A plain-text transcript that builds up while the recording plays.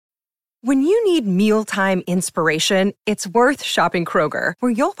When you need mealtime inspiration, it's worth shopping Kroger,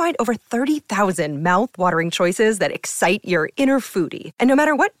 where you'll find over 30,000 mouth-watering choices that excite your inner foodie. And no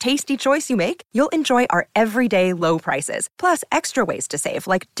matter what tasty choice you make, you'll enjoy our everyday low prices, plus extra ways to save,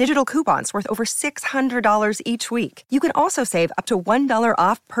 like digital coupons worth over $600 each week. You can also save up to $1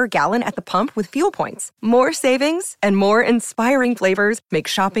 off per gallon at the pump with fuel points. More savings and more inspiring flavors make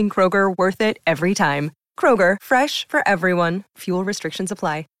shopping Kroger worth it every time. Kroger, fresh for everyone. Fuel restrictions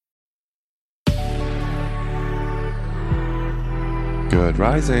apply. Good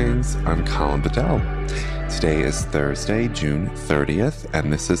Risings, I'm Colin Bedell. Today is Thursday, June 30th,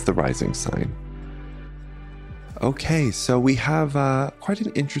 and this is the Rising Sign. Okay, so we have quite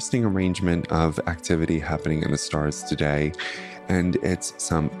an interesting arrangement of activity happening in the stars today, and it's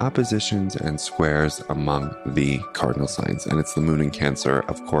some oppositions and squares among the cardinal signs. And it's the moon in Cancer,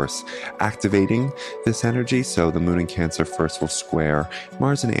 of course, activating this energy. So the moon in Cancer first will square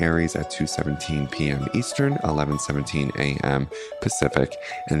Mars in Aries at 2:17 p.m. Eastern, 11:17 a.m. Pacific.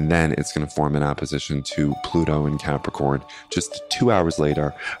 And then it's going to form an opposition to Pluto in Capricorn just 2 hours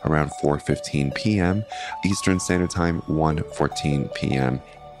later, around 4:15 p.m. Eastern Standard Time, 1:14 p.m.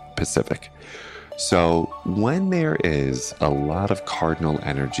 Pacific. So when there is a lot of cardinal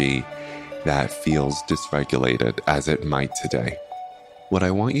energy that feels dysregulated, as it might today, what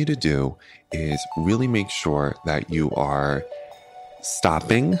I want you to do is really make sure that you are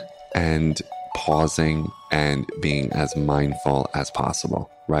stopping and pausing and being as mindful as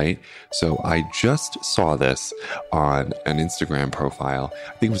possible, right? So I just saw this on an Instagram profile.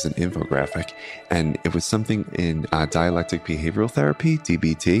 I think it was an infographic, and it was something in dialectic behavioral therapy,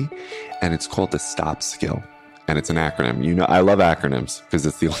 DBT, and it's called the STOP skill. And it's an acronym. You know, I love acronyms because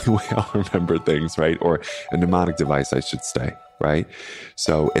it's the only way I'll remember things, right? Or a mnemonic device, I should say, right?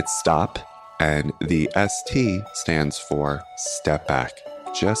 So it's STOP, and the ST stands for step back.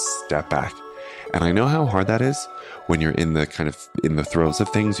 Just step back. And I know how hard that is when you're in the throes of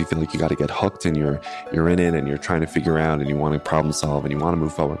things. You feel like you got to get hooked, and you're in it, and you're trying to figure out, and you want to problem solve, and you want to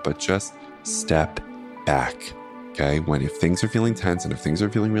move forward, but just step back. Okay. If things are feeling tense and if things are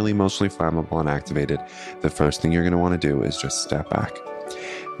feeling really emotionally flammable and activated, the first thing you're going to want to do is just step back.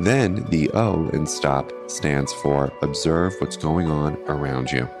 Then the O in STOP stands for observe what's going on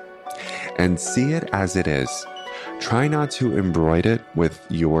around you and see it as it is. Try not to embroider it with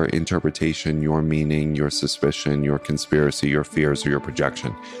your interpretation, your meaning, your suspicion, your conspiracy, your fears, or your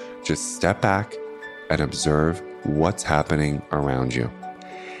projection. Just step back and observe what's happening around you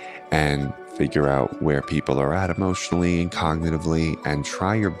and figure out where people are at emotionally and cognitively, and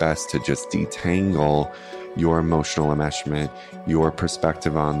try your best to just detangle your emotional enmeshment, your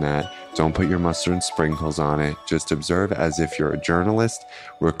perspective on that. Don't put your mustard and sprinkles on it. Just observe as if you're a journalist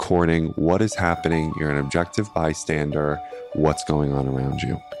recording what is happening. You're an objective bystander, what's going on around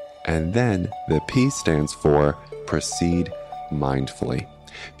you. And then the P stands for proceed mindfully.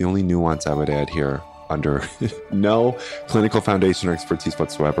 The only nuance I would add here, under no clinical foundation or expertise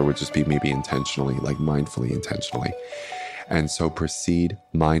whatsoever, would just be maybe intentionally, like mindfully, intentionally. And so proceed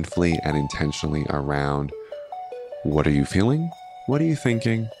mindfully and intentionally around what are you feeling? What are you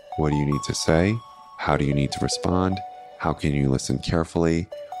thinking? What do you need to say? How do you need to respond? How can you listen carefully?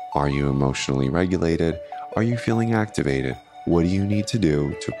 Are you emotionally regulated? Are you feeling activated? What do you need to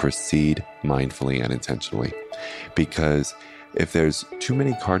do to proceed mindfully and intentionally? Because if there's too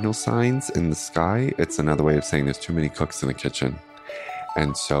many cardinal signs in the sky, it's another way of saying there's too many cooks in the kitchen.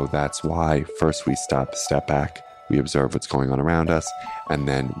 And so that's why first we step back, we observe what's going on around us, and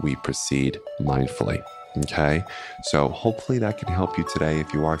then we proceed mindfully. Okay, so hopefully that can help you today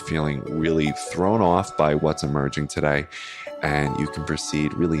if you are feeling really thrown off by what's emerging today, and you can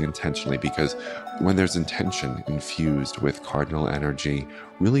proceed really intentionally, because when there's intention infused with cardinal energy,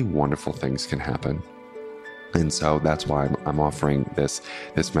 really wonderful things can happen. And so that's why I'm offering this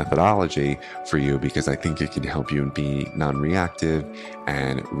methodology for you, because I think it can help you be non-reactive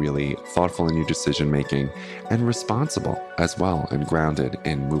and really thoughtful in your decision making, and responsible as well, and grounded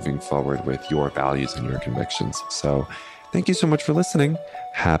in moving forward with your values and your convictions. So thank you so much for listening.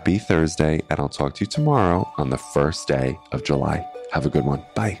 Happy Thursday, and I'll talk to you tomorrow on the first day of July. Have a good one.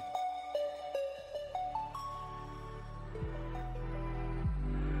 Bye.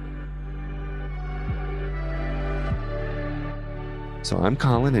 So I'm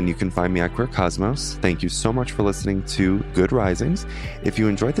Colin, and you can find me at Queer Cosmos. Thank you so much for listening to Good Risings. If you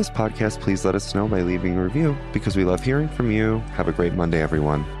enjoyed this podcast, please let us know by leaving a review, because we love hearing from you. Have a great Monday,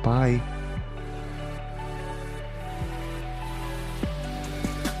 everyone. Bye.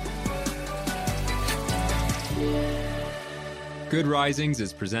 Good Risings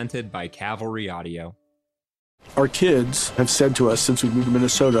is presented by Cavalry Audio. Our kids have said to us since we moved to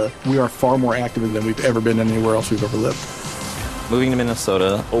Minnesota, we are far more active than we've ever been anywhere else we've ever lived. Moving to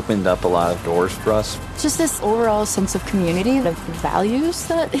Minnesota opened up a lot of doors for us. Just this overall sense of community, of values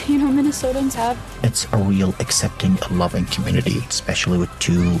that, Minnesotans have. It's a real accepting, loving community, especially with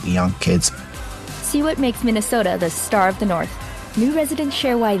 2 young kids. See what makes Minnesota the star of the North. New residents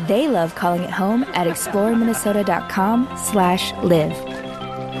share why they love calling it home at exploreminnesota.com/live.